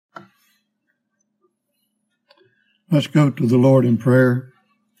Let's go to the Lord in prayer.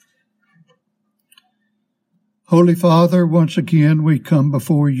 Holy Father, once again we come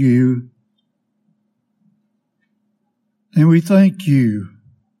before you, and we thank you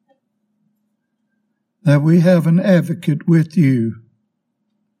that we have an advocate with you,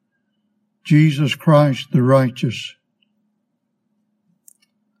 Jesus Christ the righteous,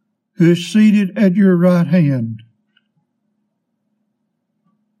 who is seated at your right hand,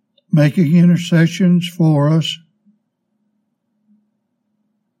 making intercessions for us.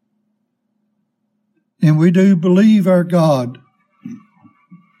 And we do believe, our God,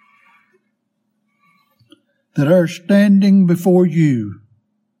 that our standing before you,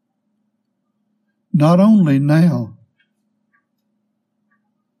 not only now,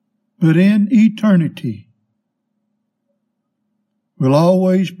 but in eternity, will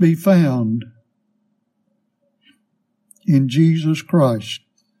always be found in Jesus Christ.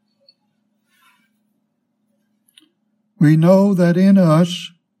 We know that in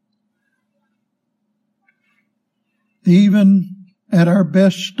us, even at our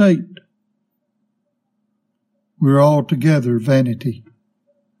best state, we're altogether vanity.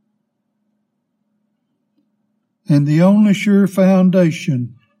 And the only sure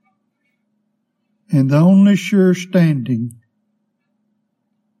foundation and the only sure standing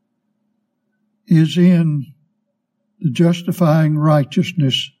is in the justifying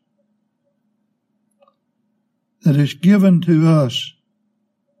righteousness that is given to us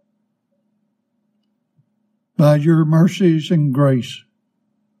by your mercies and grace.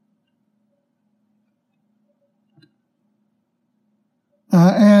 I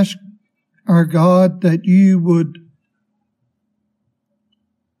ask, our God, that you would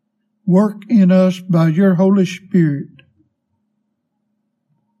work in us by your Holy Spirit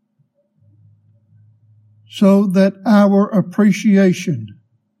so that our appreciation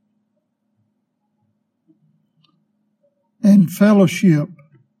and fellowship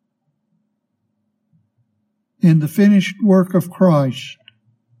in the finished work of Christ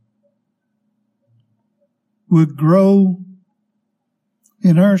would grow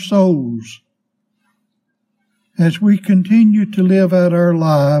in our souls as we continue to live out our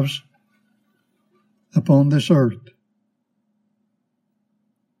lives upon this earth.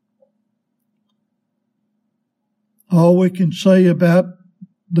 All we can say about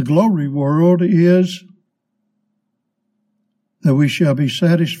the glory world is that we shall be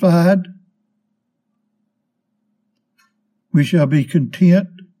satisfied, we shall be content,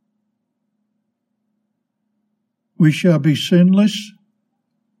 we shall be sinless,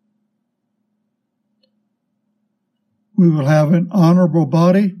 we will have an honorable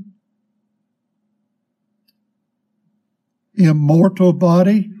body, immortal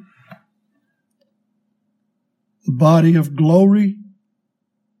body, the body of glory.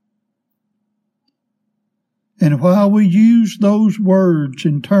 And while we use those words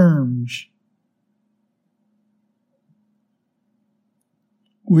and terms,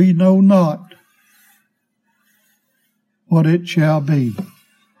 we know not what it shall be.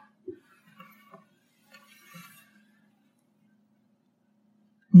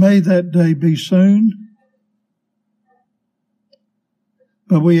 May that day be soon,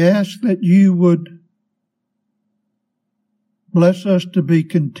 but we ask that you would bless us to be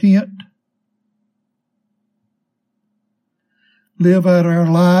content, live out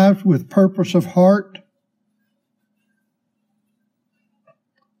our lives with purpose of heart,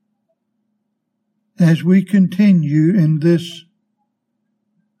 as we continue in this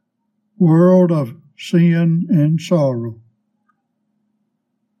world of sin and sorrow.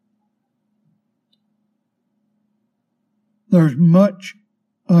 There's much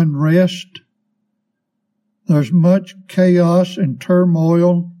unrest. There's much chaos and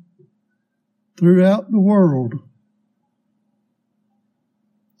turmoil throughout the world.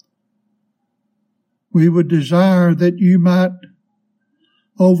 We would desire that you might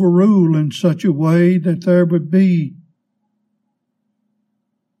overrule in such a way that there would be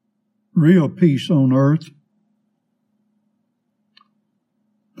real peace on earth.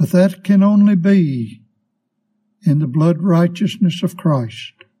 But that can only be in the blood righteousness of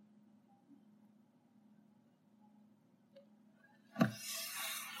Christ.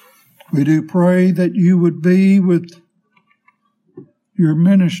 We do pray that you would be with your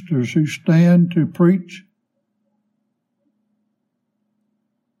ministers who stand to preach,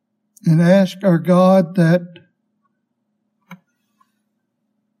 and ask our God that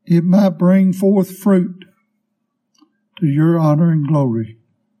it might bring forth fruit to your honor and glory.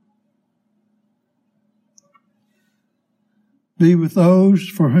 Be with those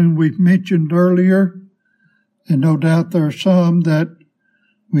for whom we've mentioned earlier, and no doubt there are some that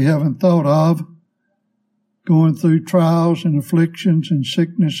we haven't thought of, going through trials and afflictions and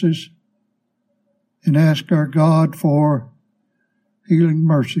sicknesses, and ask our God for healing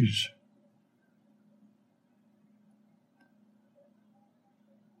mercies.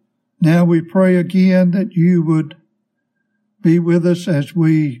 Now we pray again that you would be with us as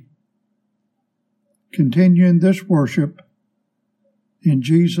we continue in this worship. In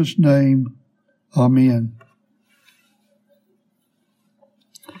Jesus' name, amen.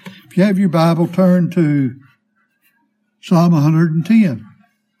 If you have your Bible, turn to Psalm 110.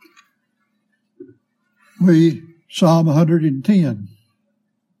 Psalm 110.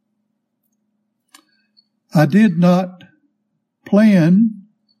 I did not plan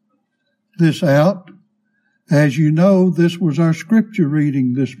this out. As you know, this was our scripture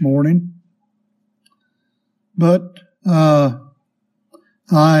reading this morning. But I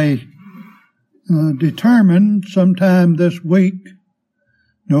determined sometime this week,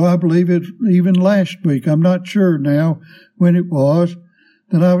 no, I believe it even last week, I'm not sure now when it was,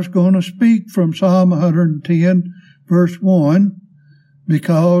 that I was going to speak from Psalm 110, verse 1,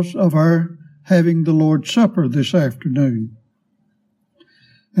 because of our having the Lord's Supper this afternoon.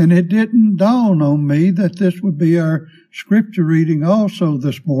 And it didn't dawn on me that this would be our scripture reading also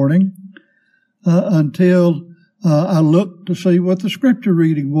this morning until I looked to see what the scripture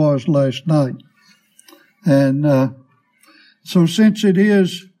reading was last night. And so since it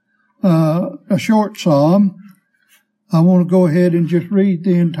is a short psalm, I want to go ahead and just read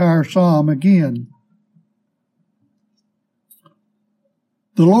the entire psalm again.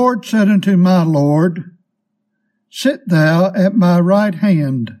 The Lord said unto my Lord, Sit thou at my right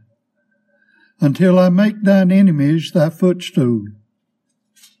hand, until I make thine enemies thy footstool.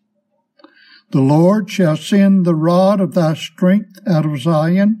 The Lord shall send the rod of thy strength out of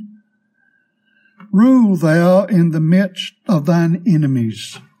Zion. Rule thou in the midst of thine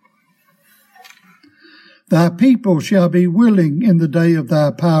enemies. Thy people shall be willing in the day of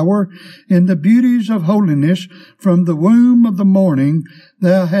thy power, in the beauties of holiness. From the womb of the morning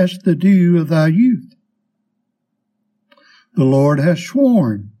thou hast the dew of thy youth. The Lord hath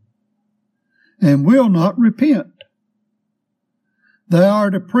sworn, and will not repent. Thou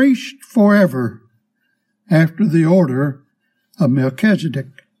art a priest forever, after the order of Melchizedek.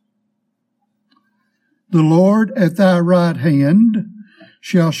 The Lord at thy right hand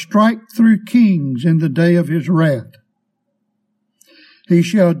shall strike through kings in the day of his wrath. He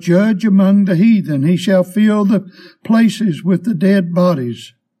shall judge among the heathen. He shall fill the places with the dead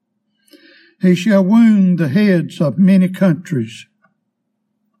bodies. He shall wound the heads of many countries.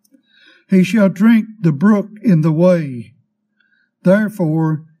 He shall drink the brook in the way.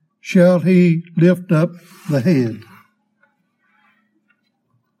 Therefore shall he lift up the head.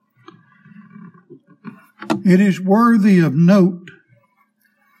 It is worthy of note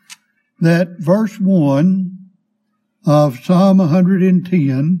that verse 1 of Psalm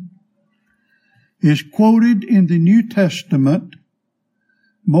 110 is quoted in the New Testament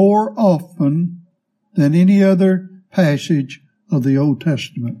more often than any other passage of the Old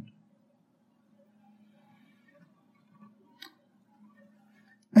Testament.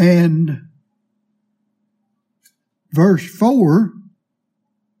 And verse 4,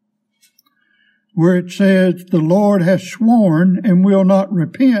 where it says, The Lord hath sworn and will not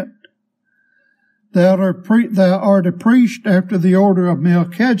repent. Thou art a priest after the order of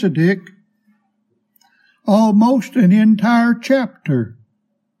Melchizedek. Almost an entire chapter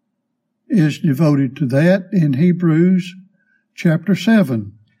is devoted to that in Hebrews chapter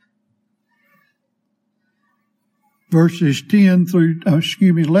 7. Verses 11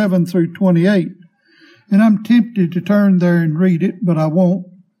 through 28. And I'm tempted to turn there and read it, but I won't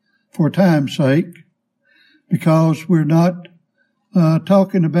for time's sake, because we're not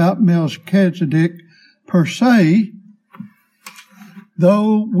talking about Melchizedek per se,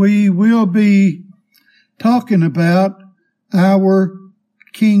 though we will be talking about our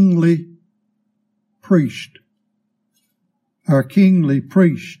kingly priest. Our kingly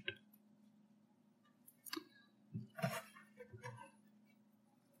priest.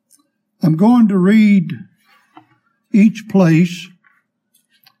 I'm going to read each place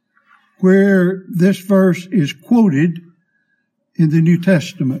where this verse is quoted in the New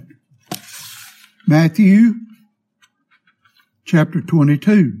Testament. Matthew chapter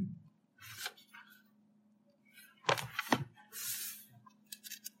 22.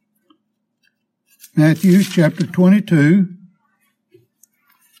 Matthew chapter 22.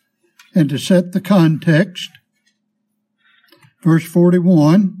 And to set the context, verse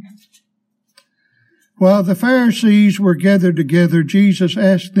 41. While the Pharisees were gathered together, Jesus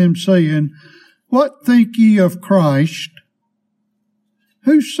asked them, saying, What think ye of Christ?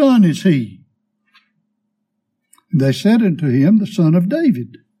 Whose son is he? They said unto him, The Son of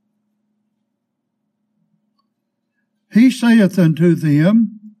David. He saith unto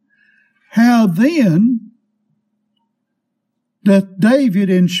them, How then doth David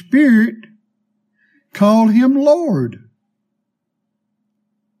in spirit call him Lord?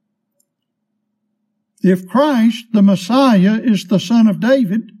 If Christ, the Messiah, is the Son of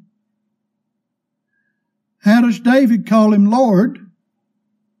David, how does David call him Lord?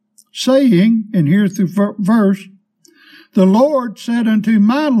 Saying, and here's the verse, The Lord said unto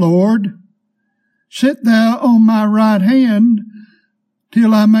my Lord, Sit thou on my right hand,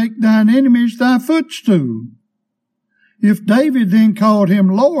 till I make thine enemies thy footstool. If David then called him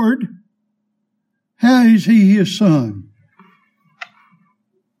Lord, how is he his son?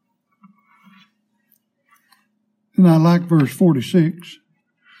 And I like verse 46.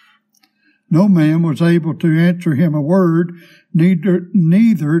 No man was able to answer him a word, neither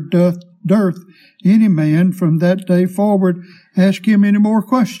durst any man from that day forward ask him any more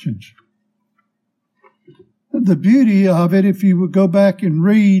questions. The beauty of it, if you would go back and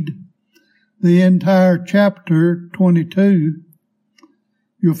read the entire chapter 22,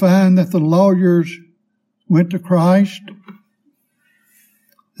 you'll find that the lawyers went to Christ,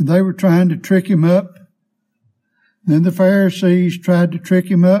 and they were trying to trick him up. Then the Pharisees tried to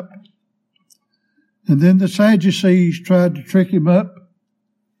trick him up. And then the Sadducees tried to trick him up.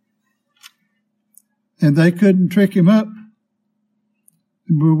 And they couldn't trick him up.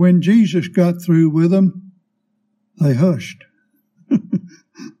 But when Jesus got through with them, they hushed.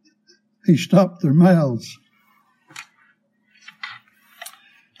 He stopped their mouths.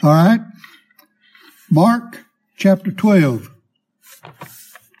 All right. Mark chapter 12.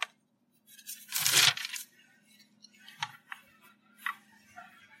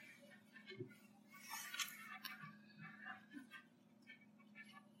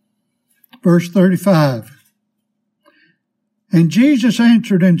 Verse 35. And Jesus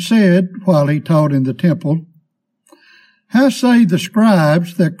answered and said, while he taught in the temple, How say the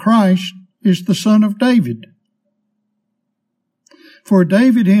scribes that Christ is the son of David? For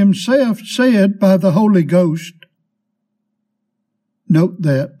David himself said by the Holy Ghost, note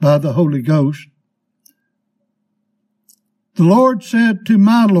that, by the Holy Ghost, The Lord said to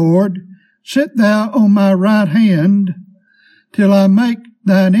my Lord, Sit thou on my right hand, till I make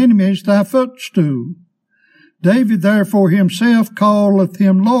thine enemies thy footstool. David therefore himself calleth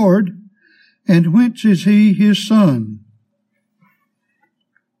him Lord, and whence is he his son?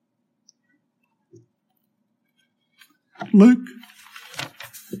 Luke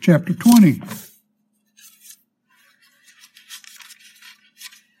chapter 20.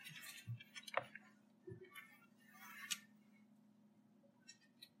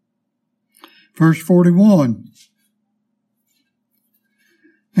 Verse 41.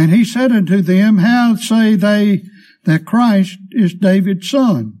 And he said unto them, How say they that Christ is David's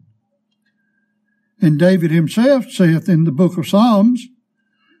son? And David himself saith in the book of Psalms,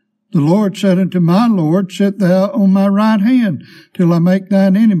 The Lord said unto my Lord, Sit thou on my right hand, till I make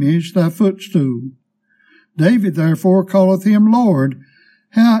thine enemies thy footstool. David therefore calleth him Lord.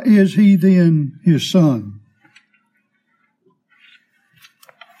 How is he then his son?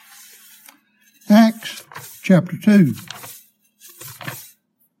 Acts chapter 2.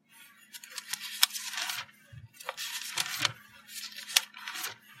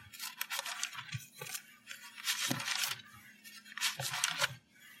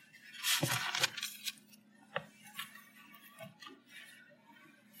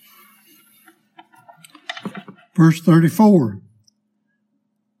 Verse 34.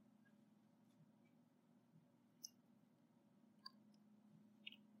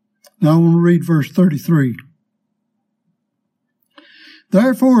 Now I want to read verse 33.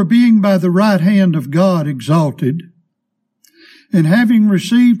 Therefore, being by the right hand of God exalted, and having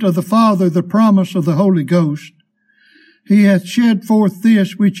received of the Father the promise of the Holy Ghost, he hath shed forth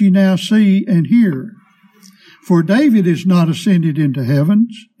this which ye now see and hear. For David is not ascended into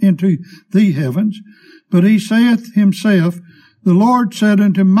the heavens, but he saith himself, The Lord said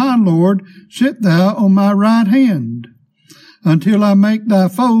unto my Lord, Sit thou on my right hand, until I make thy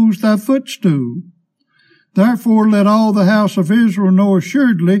foes thy footstool. Therefore let all the house of Israel know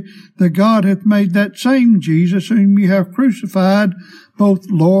assuredly that God hath made that same Jesus whom ye have crucified, both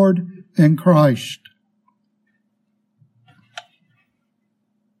Lord and Christ.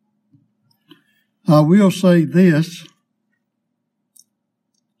 I will say this.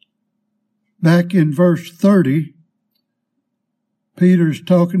 Back in verse 30, Peter's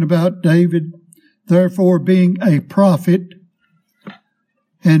talking about David, therefore being a prophet,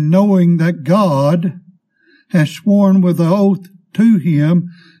 and knowing that God has sworn with an oath to him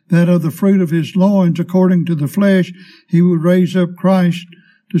that of the fruit of his loins, according to the flesh, he would raise up Christ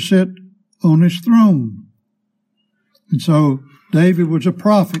to sit on his throne. And so David was a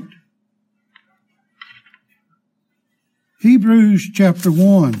prophet. Hebrews chapter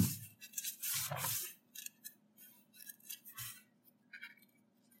 1.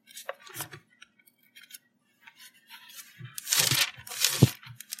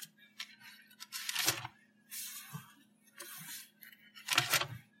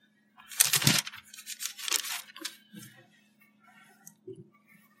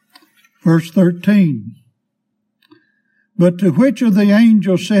 Verse 13. But to which of the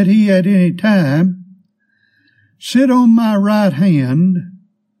angels said he at any time, sit on my right hand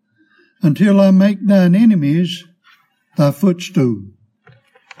until I make thine enemies thy footstool?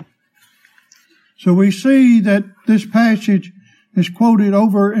 So we see that this passage is quoted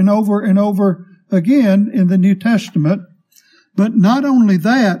over and over and over again in the New Testament. But not only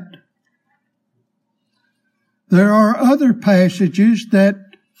that, there are other passages that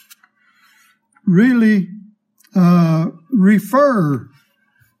really refer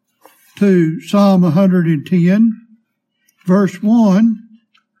to Psalm 110, verse 1,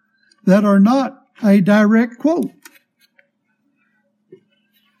 that are not a direct quote.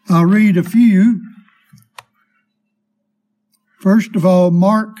 I'll read a few. First of all,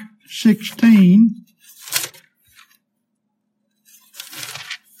 Mark 16.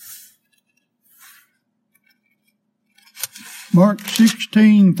 Mark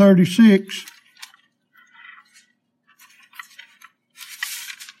 16:36.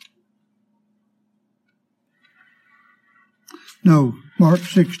 No, Mark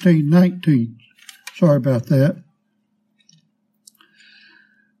 16:19. Sorry about that.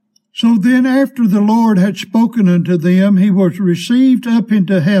 So then after the Lord had spoken unto them, he was received up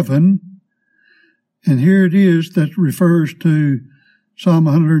into heaven. And here it is that refers to Psalm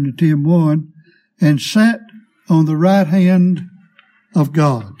 110:1, and sat on the right hand of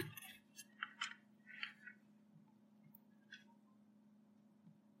God.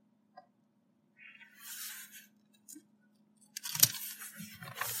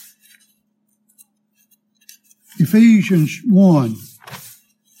 Ephesians 1.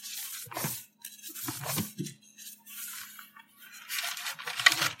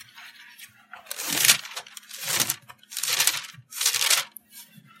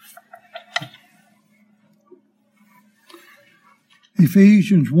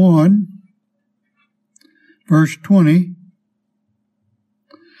 Ephesians 1, verse 20,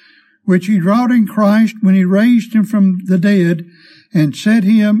 which he wrought in Christ when he raised him from the dead and set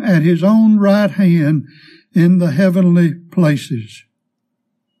him at his own right hand in the heavenly places.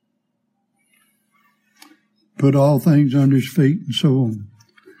 Put all things under his feet and so on.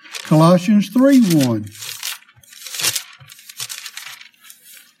 Colossians 3:1.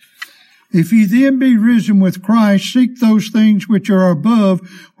 If ye then be risen with Christ, seek those things which are above,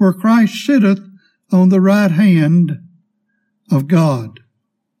 where Christ sitteth on the right hand of God.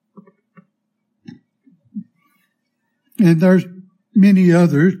 And there's many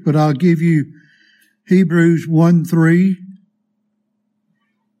others, but I'll give you Hebrews 1:3,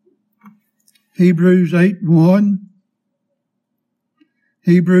 Hebrews 8:1,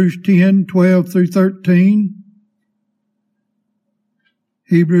 Hebrews 10:12 through 13,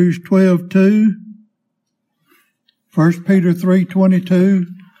 Hebrews 12:2, 1 Peter 3:22,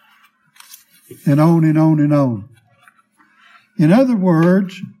 and on and on and on. In other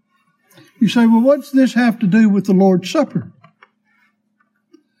words, you say, well, what's this have to do with the Lord's Supper?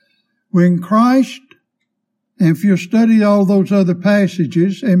 When Christ, and if you study all those other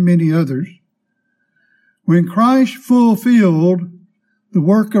passages and many others, when Christ fulfilled the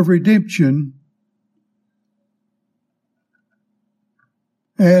work of redemption,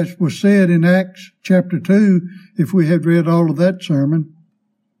 as was said in Acts chapter 2, if we had read all of that sermon,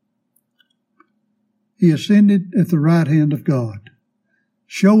 he ascended at the right hand of God,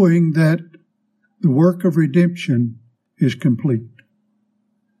 showing that the work of redemption is complete.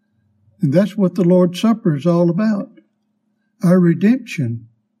 And that's what the Lord's Supper is all about. Our redemption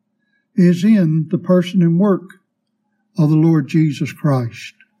is in the person and work of the Lord Jesus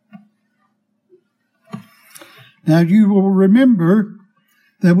Christ. Now you will remember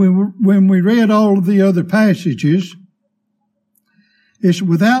that when we read all of the other passages, it's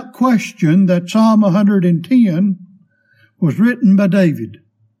without question that Psalm 110 was written by David.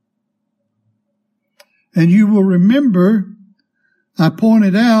 And you will remember I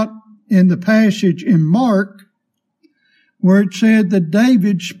pointed out in the passage in Mark where it said that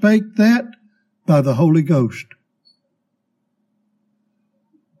David spake that by the Holy Ghost.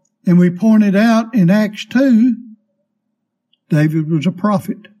 And we pointed out in Acts 2, David was a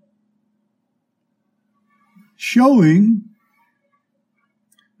prophet. showing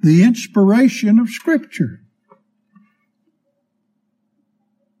the inspiration of Scripture.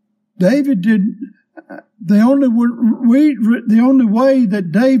 David did the only way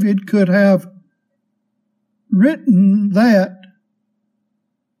that David could have written that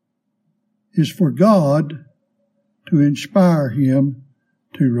is for God to inspire him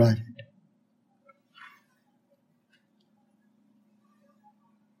to write it.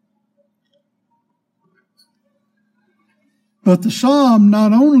 But the psalm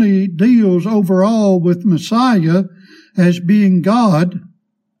not only deals overall with Messiah as being God,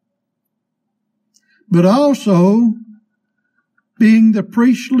 but also being the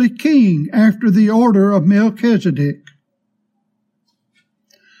priestly king after the order of Melchizedek,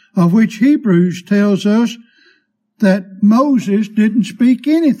 of which Hebrews tells us that Moses didn't speak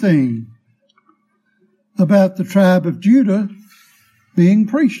anything about the tribe of Judah being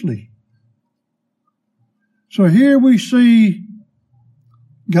priestly. So here we see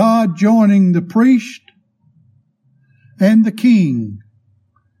God joining the priest and the king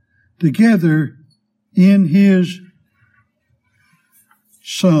together in his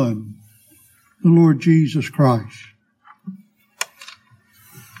Son, the Lord Jesus Christ.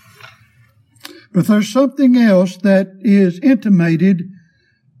 But there's something else that is intimated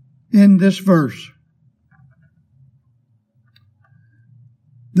in this verse.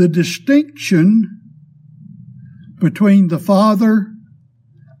 The distinction between the Father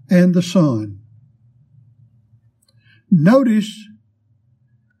and the Son. Notice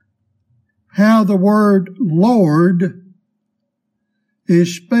how the word Lord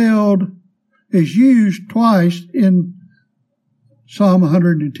is used twice in Psalm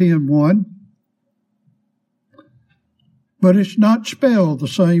 110:1, but it's not spelled the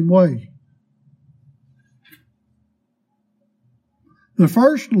same way. The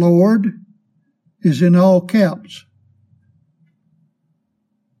first Lord is in all caps.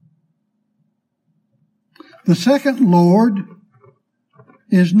 The second Lord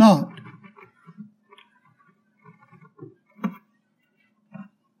is not.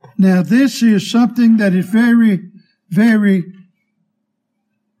 Now, this is something that is very, very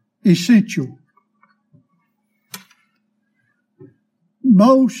essential.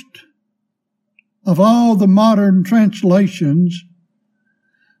 Most of all the modern translations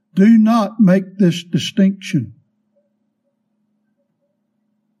do not make this distinction.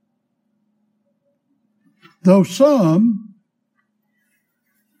 Though some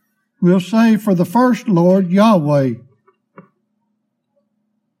will say for the first Lord, Yahweh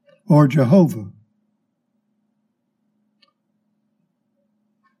or Jehovah.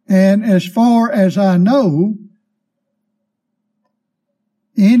 And as far as I know,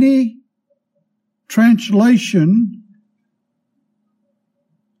 any translation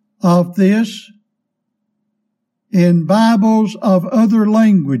of this in Bibles of other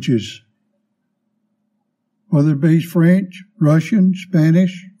languages, whether it be French, Russian,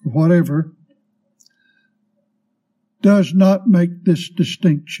 Spanish, or whatever, does not make this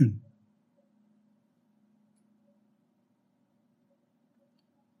distinction.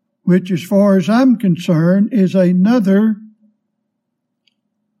 Which, as far as I'm concerned, is another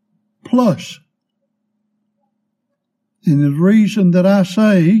plus. And the reason that I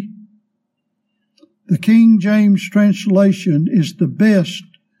say the King James translation is the best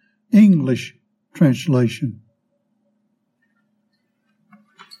English translation.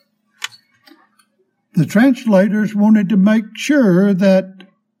 The translators wanted to make sure that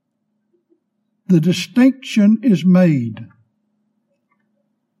the distinction is made.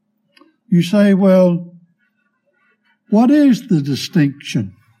 You say, well, what is the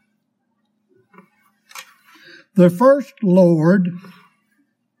distinction? The first Lord,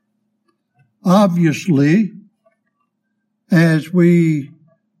 obviously, as we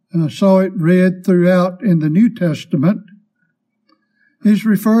saw it read throughout in the New Testament, is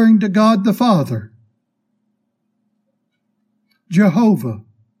referring to God the Father, Jehovah,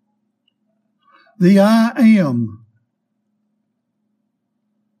 the I Am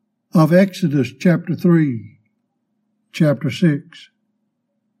of Exodus chapter 3, chapter 6.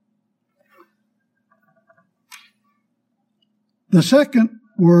 The second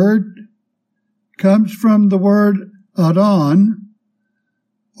word comes from the word Adon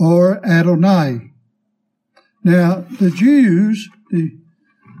or Adonai. Now, the Jews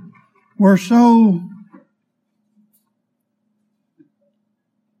were so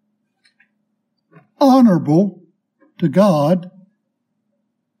honorable to God.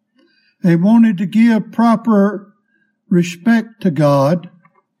 They wanted to give proper respect to God,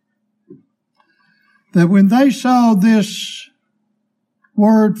 that when they saw this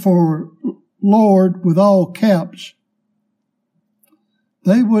word for Lord with all caps.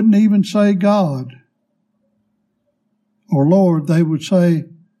 They wouldn't even say God or Lord. They would say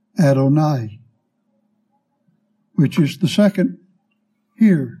Adonai, which is the second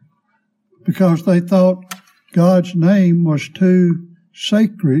here, because they thought God's name was too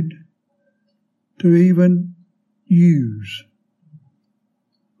sacred to even use.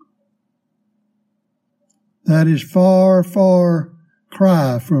 That is far, far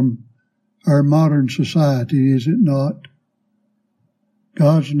cry from our modern society, is it not?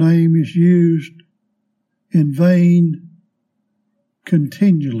 God's name is used in vain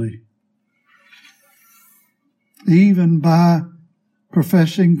continually, even by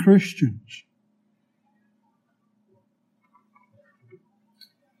professing Christians.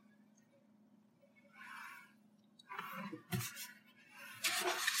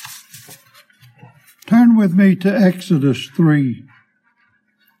 Turn with me to Exodus 3.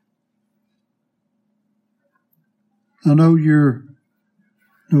 I know you're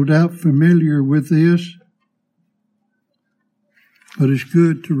no doubt familiar with this, but it's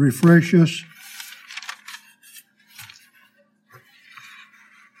good to refresh us.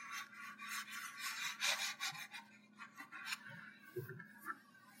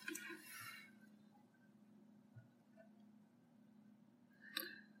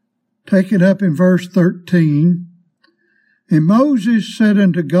 Take it up in verse 13. And Moses said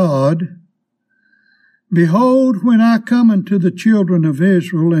unto God, Behold, when I come unto the children of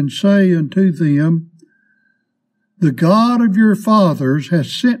Israel, and say unto them, The God of your fathers hath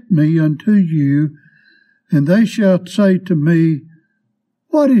sent me unto you, and they shall say to me,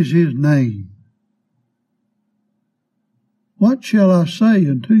 What is his name? What shall I say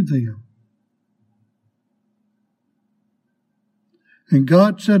unto them? And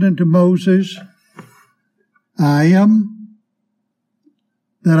God said unto Moses, I am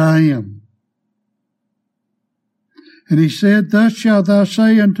that I am. And he said, Thus shalt thou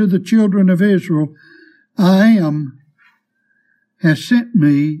say unto the children of Israel, I am has sent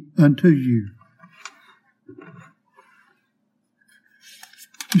me unto you.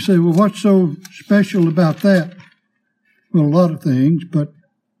 You say, well, what's so special about that? Well, a lot of things, but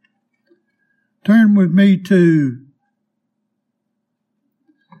turn with me to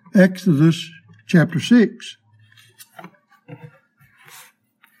Exodus chapter 6.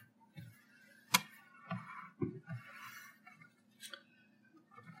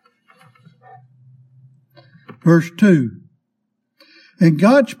 Verse 2. And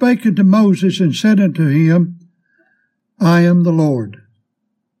God spake unto Moses and said unto him, I am the Lord.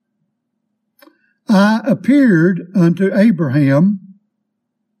 I appeared unto Abraham,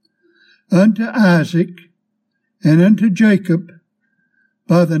 unto Isaac, and unto Jacob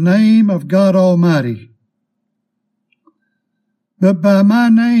by the name of God Almighty. But by my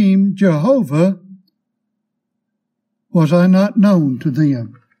name Jehovah was I not known to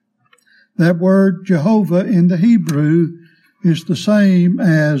them. That word Jehovah in the Hebrew is the same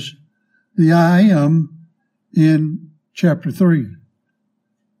as the I am in chapter 3.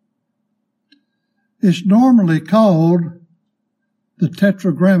 It's normally called the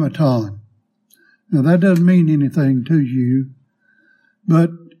Tetragrammaton. Now that doesn't mean anything to you, but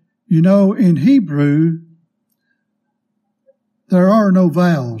you know, in Hebrew, there are no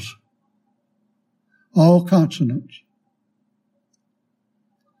vowels, all consonants.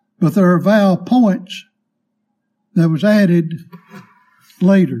 But there are vowel points that was added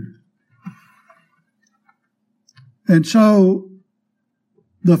later. And so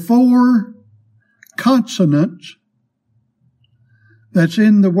the 4 consonants that's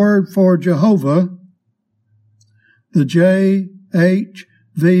in the word for Jehovah, the J, H,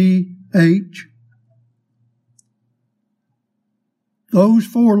 V, H, those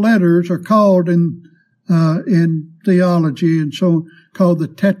 4 letters are called in theology and so called the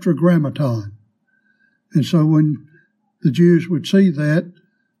Tetragrammaton. And so when the Jews would see that,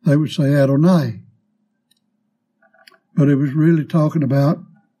 they would say Adonai. But it was really talking about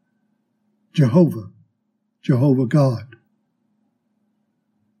Jehovah, Jehovah God,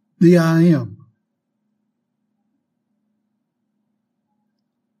 the I am.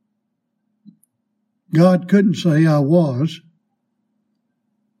 God couldn't say I was,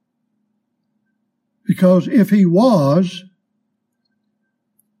 because if he was,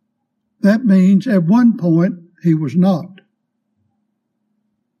 that means at one point he was not.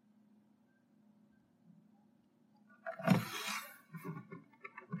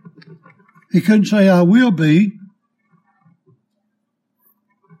 He couldn't say I will be,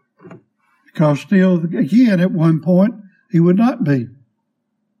 because still, again, at one point, he would not be.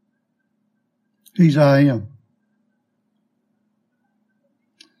 He's I am.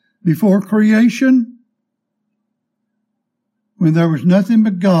 Before creation, when there was nothing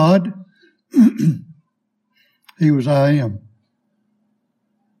but God, He was I am.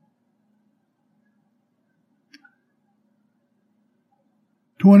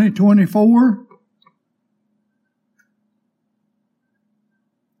 In 2024,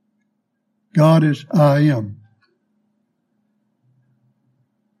 God is I am.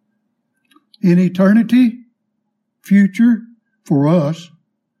 In eternity, future, for us,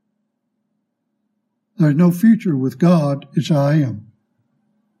 there's no future with God, it's I am.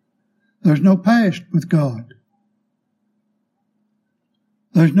 There's no past with God.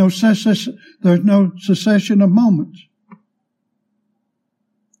 There's no succession of moments.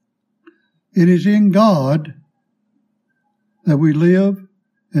 It is in God that we live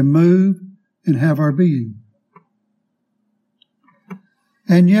and move and have our being.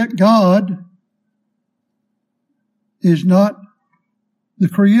 And yet God is not the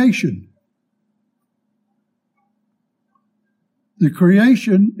creation. The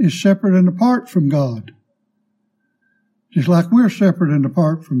creation is separate and apart from God. Just like we're separate and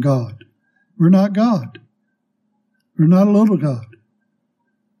apart from God. We're not God. We're not a little God.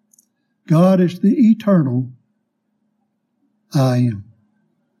 God is the eternal I am.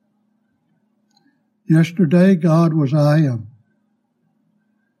 Yesterday, God was I am.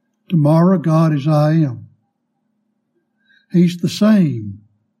 Tomorrow, God is I am. He's the same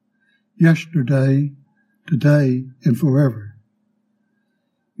yesterday, today, and forever.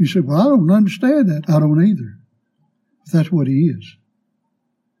 You said, well, I don't understand that. I don't either. But that's what He is.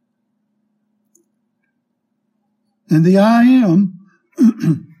 And the I am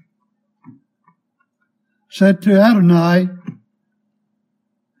said to Adonai,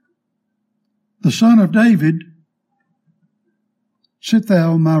 the son of David, sit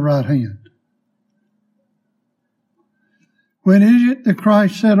thou on my right hand. When is it that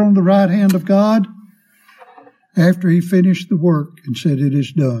Christ sat on the right hand of God? After He finished the work and said, it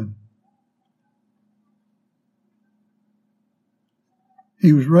is done.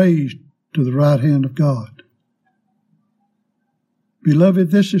 He was raised to the right hand of God. Beloved,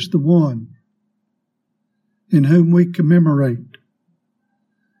 this is the one in whom we commemorate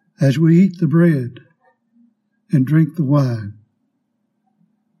as we eat the bread and drink the wine.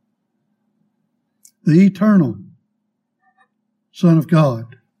 The eternal Son of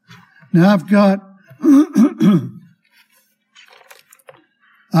God. Now I've got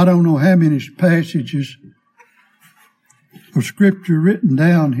I don't know how many passages of Scripture written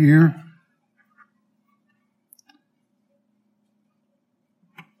down here.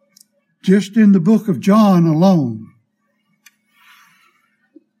 Just in the book of John alone.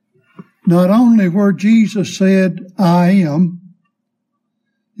 Not only where Jesus said, I am.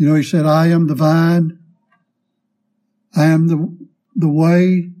 You know, He said, I am the vine. I am the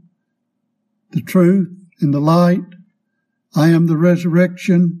way, the truth, and the light. I am the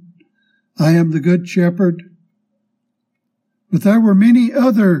resurrection. I am the good shepherd. But there were many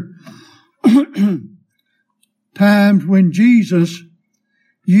other times when Jesus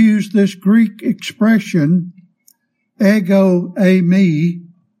used this Greek expression, ego eimi,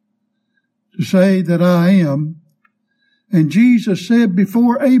 to say that I am. And Jesus said,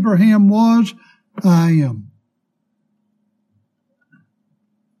 before Abraham was, I am.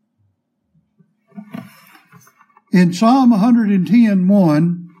 In Psalm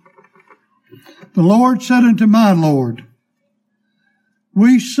 110:1, the Lord said unto my Lord,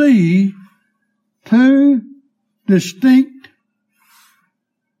 we see two distinct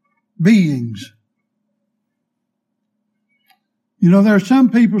beings. You know, there are some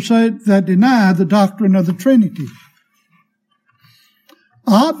people that deny the doctrine of the Trinity.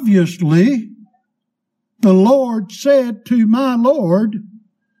 Obviously, the Lord said to my Lord,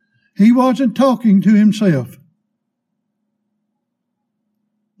 He wasn't talking to Himself.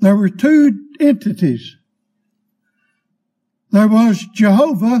 There were two entities. There was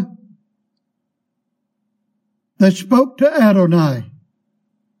Jehovah that spoke to Adonai.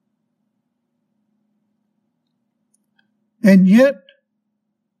 And yet,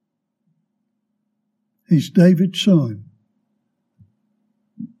 He's David's son.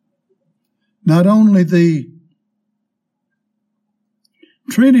 Not only the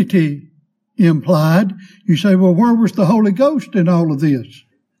Trinity implied, you say, well, where was the Holy Ghost in all of this?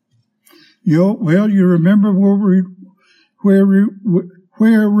 You remember when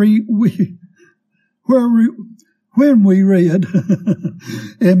we read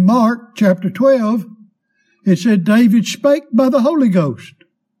in Mark chapter 12, it said David spake by the Holy Ghost.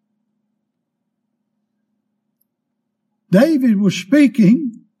 David was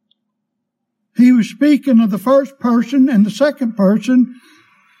speaking. He was speaking of the first person and the second person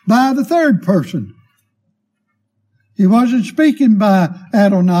by the third person. He wasn't speaking by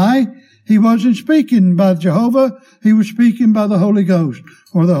Adonai. He wasn't speaking by Jehovah. He was speaking by the Holy Ghost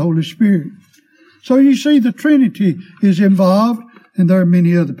or the Holy Spirit. So you see the Trinity is involved, and there are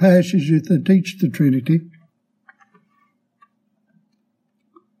many other passages that teach the Trinity.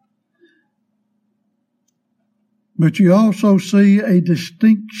 But you also see a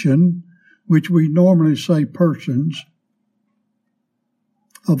distinction, which we normally say persons,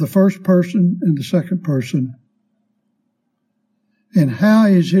 of the first person and the second person. And how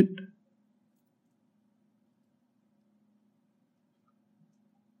is it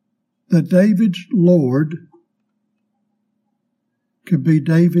that David's Lord could be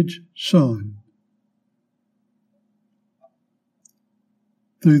David's son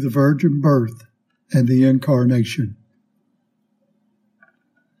through the virgin birth and the incarnation?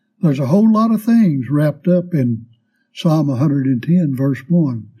 There's a whole lot of things wrapped up in Psalm 110, verse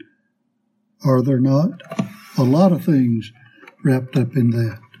 1. Are there not? A lot of things wrapped up in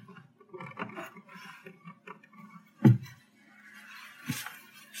that.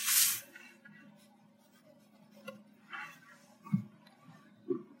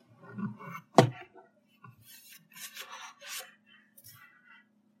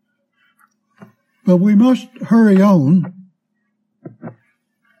 But we must hurry on,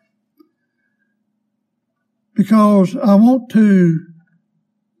 because I want to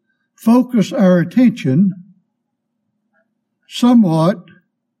focus our attention somewhat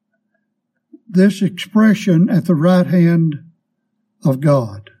this expression at the right hand of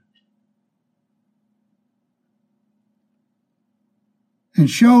God, and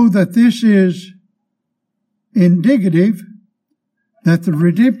show that this is indicative that the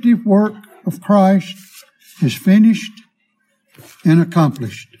redemptive work of Christ is finished and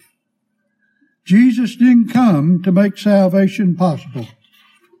accomplished. Jesus didn't come to make salvation possible.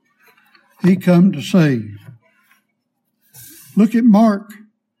 He came to save. Look at Mark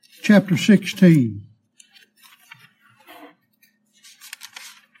chapter 16.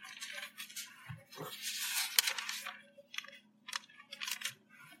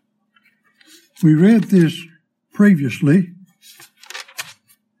 We read this previously.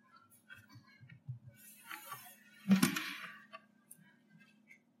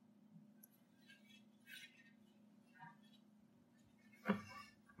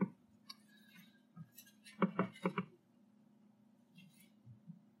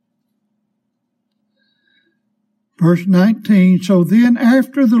 Verse 19, so then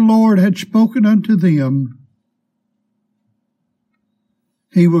after the Lord had spoken unto them,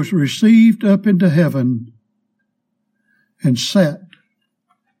 he was received up into heaven and sat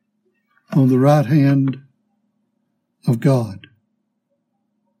on the right hand of God.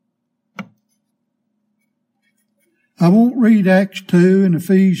 I won't read Acts 2 and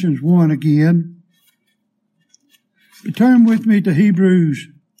Ephesians 1 again, but turn with me to Hebrews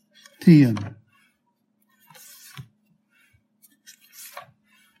 10.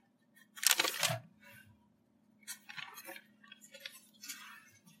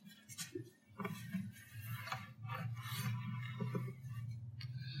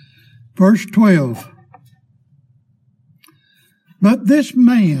 Verse 12, but this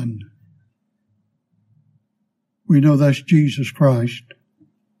man, we know that's Jesus Christ,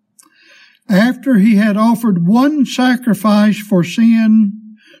 after he had offered one sacrifice for sins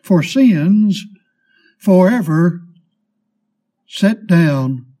forever, sat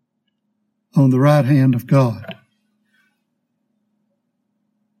down on the right hand of God.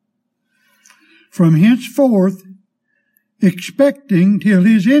 From henceforth, expecting till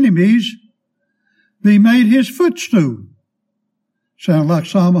his enemies be made his footstool. Sound like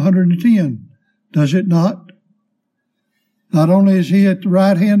Psalm 110, does it not? Not only is he at the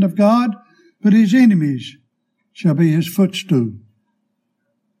right hand of God, but his enemies shall be his footstool.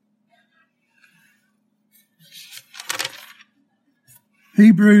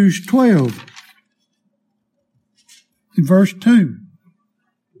 Hebrews 12, in verse 2.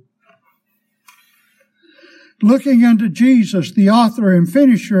 Looking unto Jesus, the author and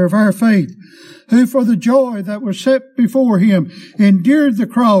finisher of our faith, who for the joy that was set before him endured the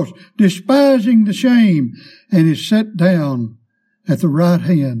cross, despising the shame, and is set down at the right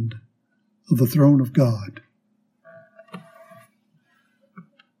hand of the throne of God.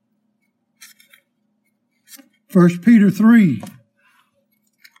 First Peter 3.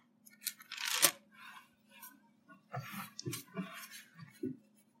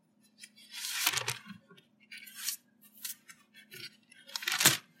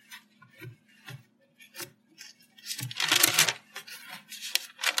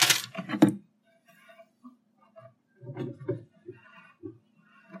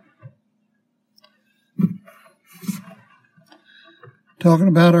 talking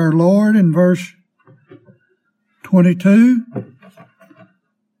about our Lord in verse 22.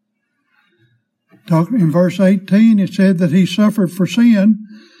 Talking in verse 18, it said that he suffered for sin,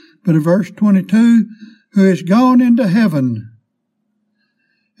 but in verse 22, who is gone into heaven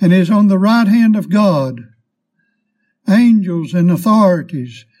and is on the right hand of God, angels and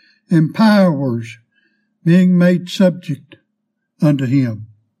authorities and powers being made subject unto him.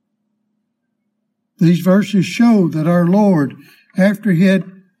 These verses show that our Lord, after he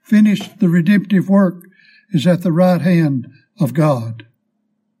had finished the redemptive work, is at the right hand of God.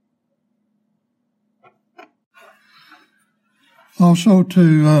 Also,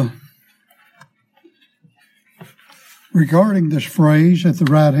 regarding this phrase, at the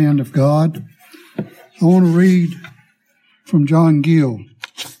right hand of God, I want to read from John Gill.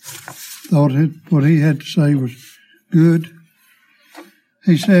 Thought what he had to say was good.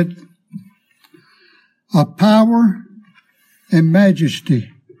 He said, a power and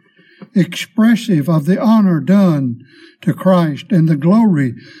majesty expressive of the honor done to Christ and the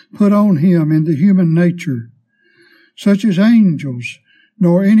glory put on him in the human nature, such as angels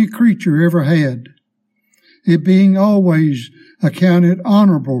nor any creature ever had, it being always accounted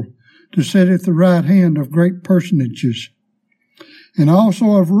honorable to sit at the right hand of great personages, and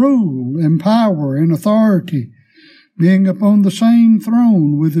also of rule and power and authority, being upon the same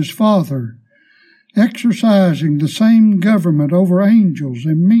throne with his Father, exercising the same government over angels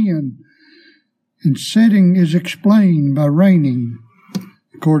and men, and sitting is explained by reigning,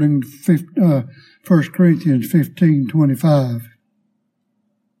 according to 1 Corinthians 15:25.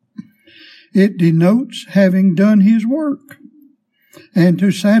 It denotes having done his work, and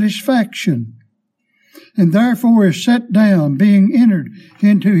to satisfaction, and therefore is set down, being entered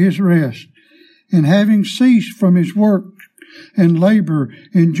into his rest, and having ceased from his work and labor,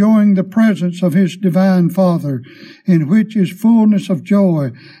 enjoying the presence of his divine Father, in which is fullness of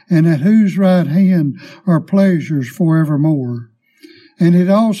joy, and at whose right hand are pleasures forevermore. And it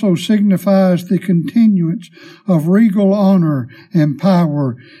also signifies the continuance of regal honor and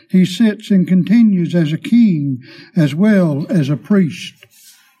power. He sits and continues as a king as well as a priest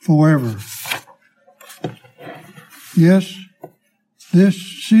forever. Yes,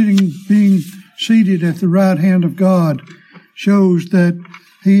 this being seated at the right hand of God shows that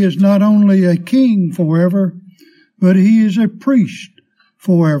he is not only a king forever, but he is a priest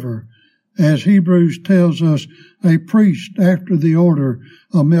forever. As Hebrews tells us, a priest after the order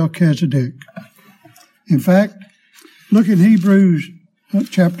of Melchizedek. In fact, look in Hebrews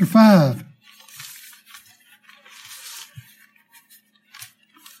chapter 5.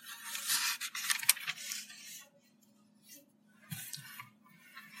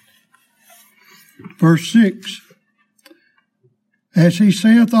 Verse 6. As he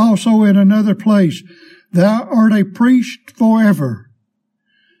saith also in another place, thou art a priest forever,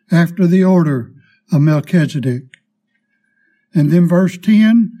 after the order of Melchizedek. And then verse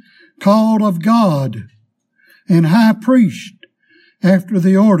 10, called of God, and high priest, after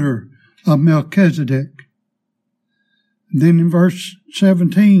the order of Melchizedek. And then in verse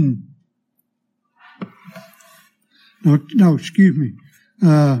 17,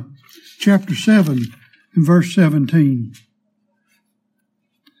 chapter 7, in verse 17.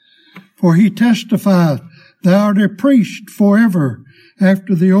 For he testifieth, thou art a priest forever,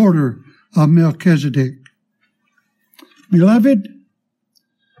 after the order of Melchizedek. Beloved,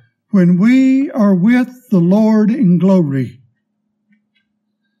 when we are with the Lord in glory,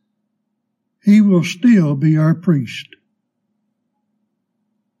 he will still be our priest.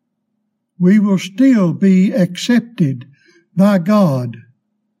 We will still be accepted by God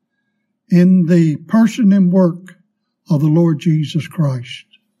in the person and work of the Lord Jesus Christ.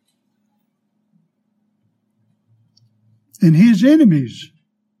 And his enemies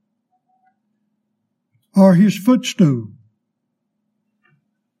are his footstool.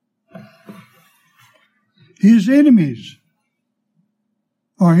 His enemies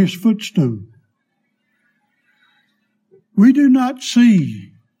are his footstool. We do not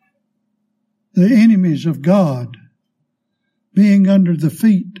see the enemies of God being under the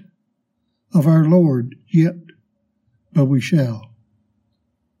feet of our Lord yet, but we shall.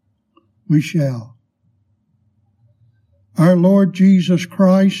 We shall. Our Lord Jesus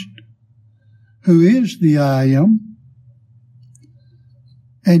Christ, who is the I Am,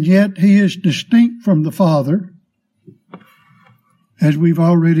 and yet he is distinct from the Father, as we've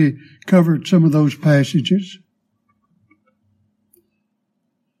already covered some of those passages.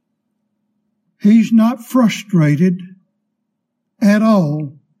 He's not frustrated at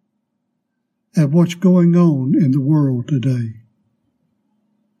all at what's going on in the world today.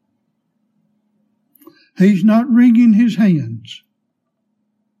 He's not wringing his hands.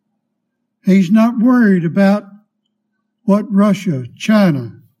 He's not worried about what Russia,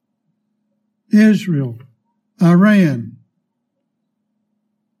 China, Israel, Iran,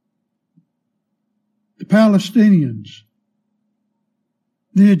 the Palestinians,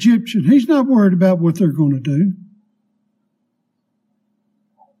 the Egyptians. He's not worried about what they're going to do.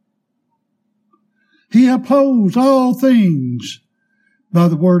 He upholds all things by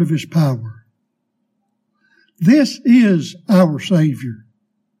the word of his power. This is our Savior.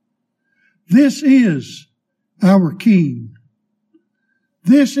 This is our King.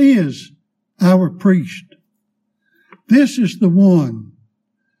 This is our priest. This is the one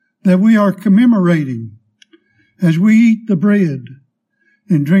that we are commemorating as we eat the bread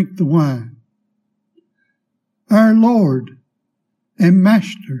and drink the wine. Our Lord and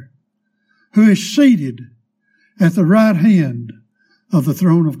Master, who is seated at the right hand of the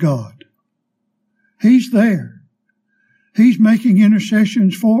throne of God. He's there. He's making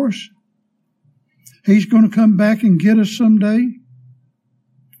intercessions for us. He's going to come back and get us someday.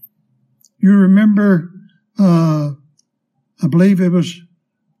 You remember, I believe it was,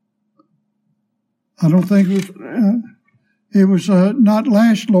 I don't think it was not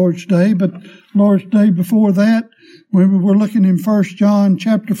last Lord's Day, but Lord's Day before that, when we were looking in 1 John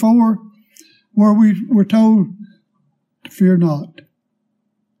chapter 4, where we were told, fear not,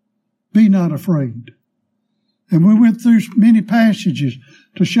 be not afraid. And we went through many passages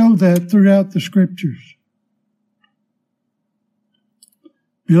to show that throughout the Scriptures.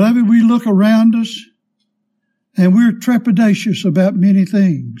 Beloved, we look around us and we're trepidatious about many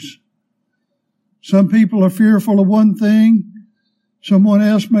things. Some people are fearful of one thing. Someone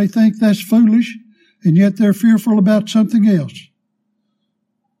else may think that's foolish, and yet they're fearful about something else.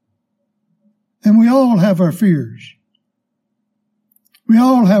 And we all have our fears. We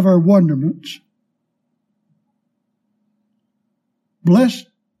all have our wonderments.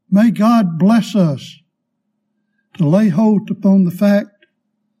 May God bless us to lay hold upon the fact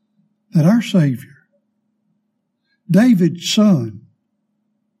that our Savior, David's son,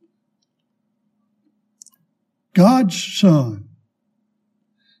 God's Son,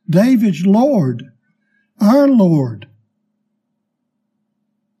 David's Lord, our Lord,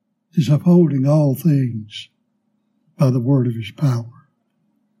 is upholding all things by the word of his power.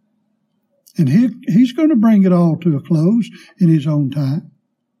 And he's going to bring it all to a close in his own time.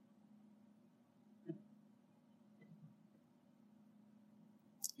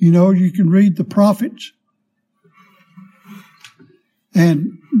 You know, you can read the prophets,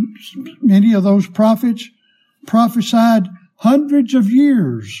 and many of those prophets prophesied hundreds of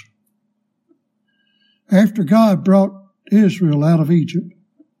years after God brought Israel out of Egypt.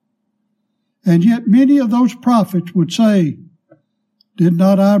 And yet many of those prophets would say, did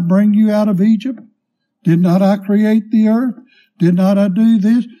not I bring you out of Egypt? Did not I create the earth? Did not I do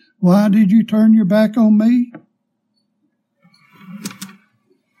this? Why did you turn your back on me?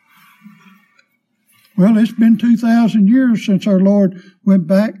 Well, it's been 2,000 years since our Lord went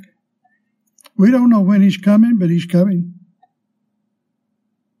back. We don't know when he's coming, but he's coming.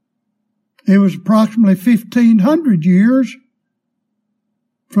 It was approximately 1,500 years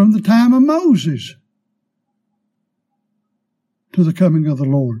from the time of Moses to the coming of the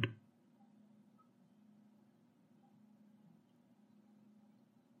Lord.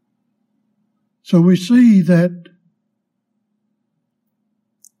 So we see that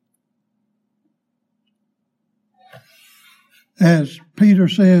as Peter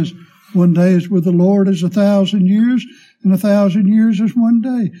says, one day is with the Lord as 1,000 years, and 1,000 years is one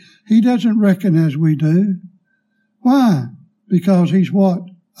day. He doesn't reckon as we do. Why? Because he's what?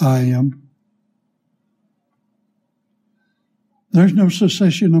 I am. There's no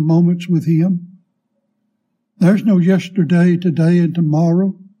cessation of moments with him. There's no yesterday, today, and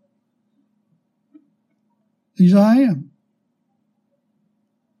tomorrow. He's I am.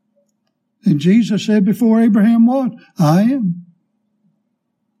 And Jesus said before Abraham was, I am.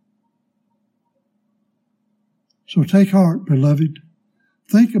 So take heart, beloved.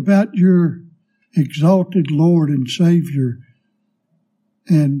 Think about your exalted Lord and Savior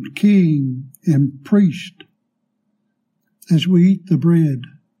and King and priest as we eat the bread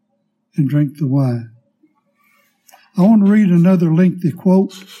and drink the wine. I want to read another lengthy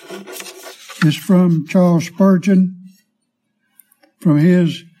quote. It's from Charles Spurgeon, from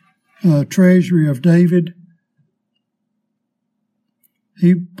his Treasury of David.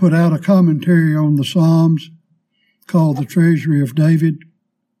 He put out a commentary on the Psalms called the Treasury of David.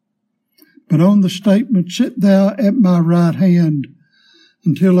 But on the statement, sit thou at my right hand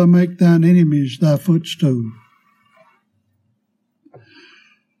until I make thine enemies thy footstool.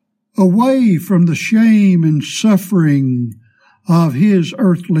 Away from the shame and suffering of his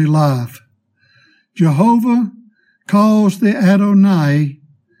earthly life, Jehovah calls the Adonai,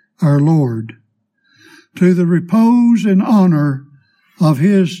 our Lord, to the repose and honor of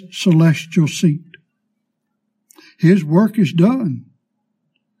his celestial seat. His work is done.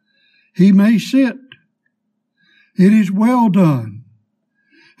 He may sit. It is well done.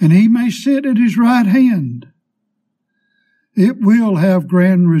 And he may sit at his right hand. It will have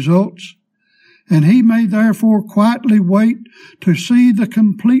grand results, and he may therefore quietly wait to see the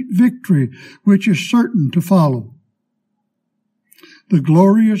complete victory which is certain to follow. The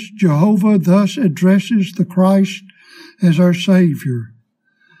glorious Jehovah thus addresses the Christ as our Savior.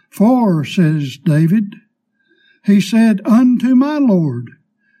 For, says David, he said, unto my Lord,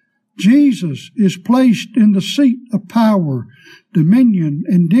 Jesus is placed in the seat of power, dominion,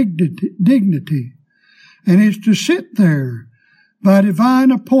 and dignity, and is to sit there by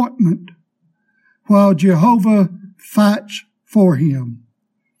divine appointment while Jehovah fights for him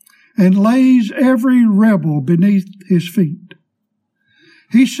and lays every rebel beneath his feet.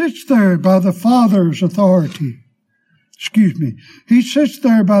 He sits there by the Father's authority. He sits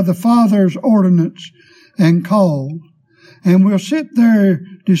there by the Father's ordinance and call, and will sit there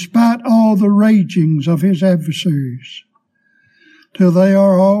despite all the ragings of his adversaries, till they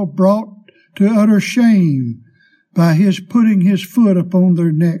are all brought to utter shame by his putting his foot upon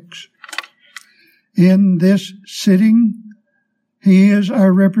their necks. In this sitting, he is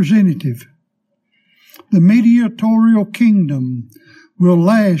our representative. The mediatorial kingdom will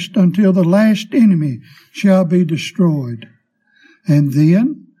last until the last enemy shall be destroyed. And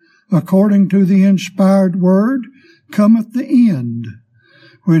then, according to the inspired word, cometh the end,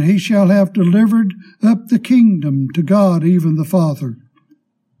 when he shall have delivered up the kingdom to God, even the Father.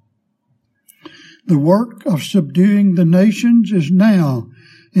 The work of subduing the nations is now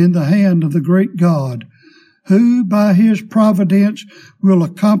in the hand of the great God, who by his providence will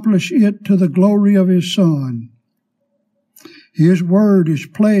accomplish it to the glory of his Son. His word is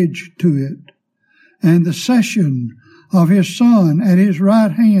pledged to it, and the session of his Son at his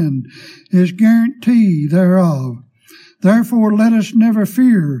right hand is guarantee thereof. Therefore let us never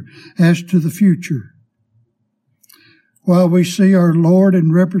fear as to the future. While we see our Lord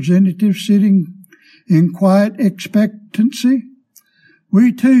and representative sitting in quiet expectancy,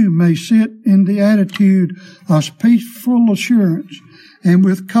 we too may sit in the attitude of peaceful assurance and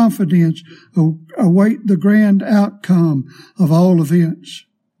with confidence await the grand outcome of all events.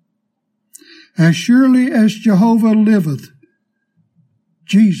 As surely as Jehovah liveth,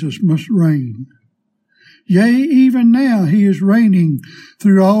 Jesus must reign. Yea, even now he is reigning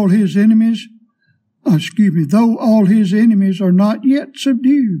through all his enemies, though all his enemies are not yet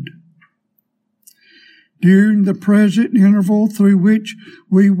subdued. During the present interval through which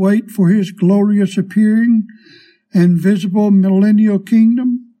we wait for his glorious appearing and visible millennial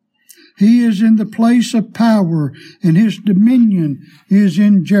kingdom, he is in the place of power, and his dominion is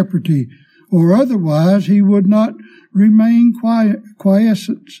in jeopardy, or otherwise he would not remain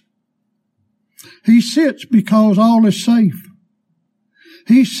quiescent. He sits because all is safe.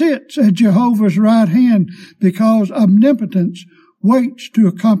 He sits at Jehovah's right hand because omnipotence waits to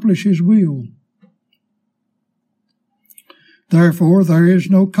accomplish his will. Therefore, there is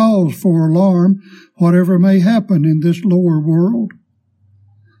no cause for alarm, whatever may happen in this lower world.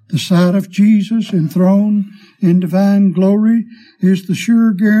 The sight of Jesus enthroned in divine glory is the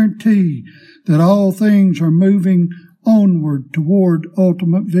sure guarantee that all things are moving onward toward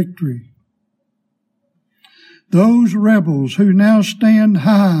ultimate victory. Those rebels who now stand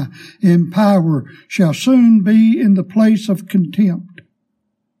high in power shall soon be in the place of contempt.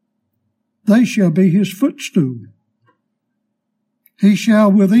 They shall be his footstool. He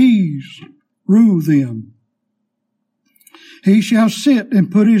shall with ease rule them. He shall sit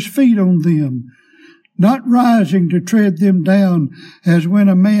and put his feet on them, not rising to tread them down as when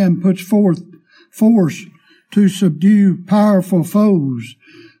a man puts forth force to subdue powerful foes,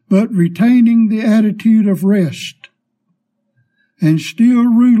 but retaining the attitude of rest, and still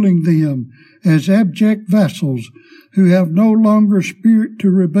ruling them as abject vassals who have no longer spirit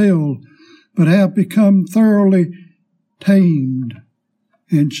to rebel, but have become thoroughly tamed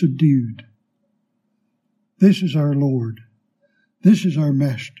and subdued. This is our Lord. This is our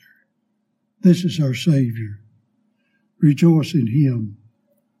Master. This is our Savior. Rejoice in him.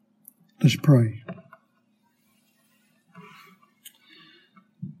 Let's pray.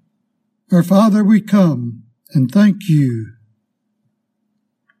 Our Father, we come and thank you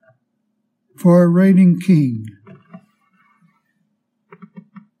for our reigning King,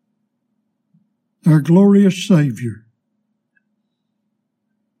 our glorious Savior.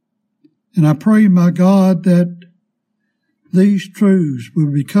 And I pray, my God, that these truths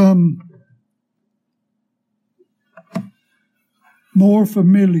will become more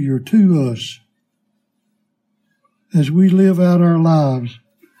familiar to us as we live out our lives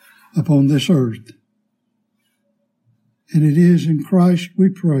upon this earth. And it is in Christ we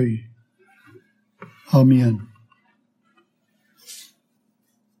pray. Amen.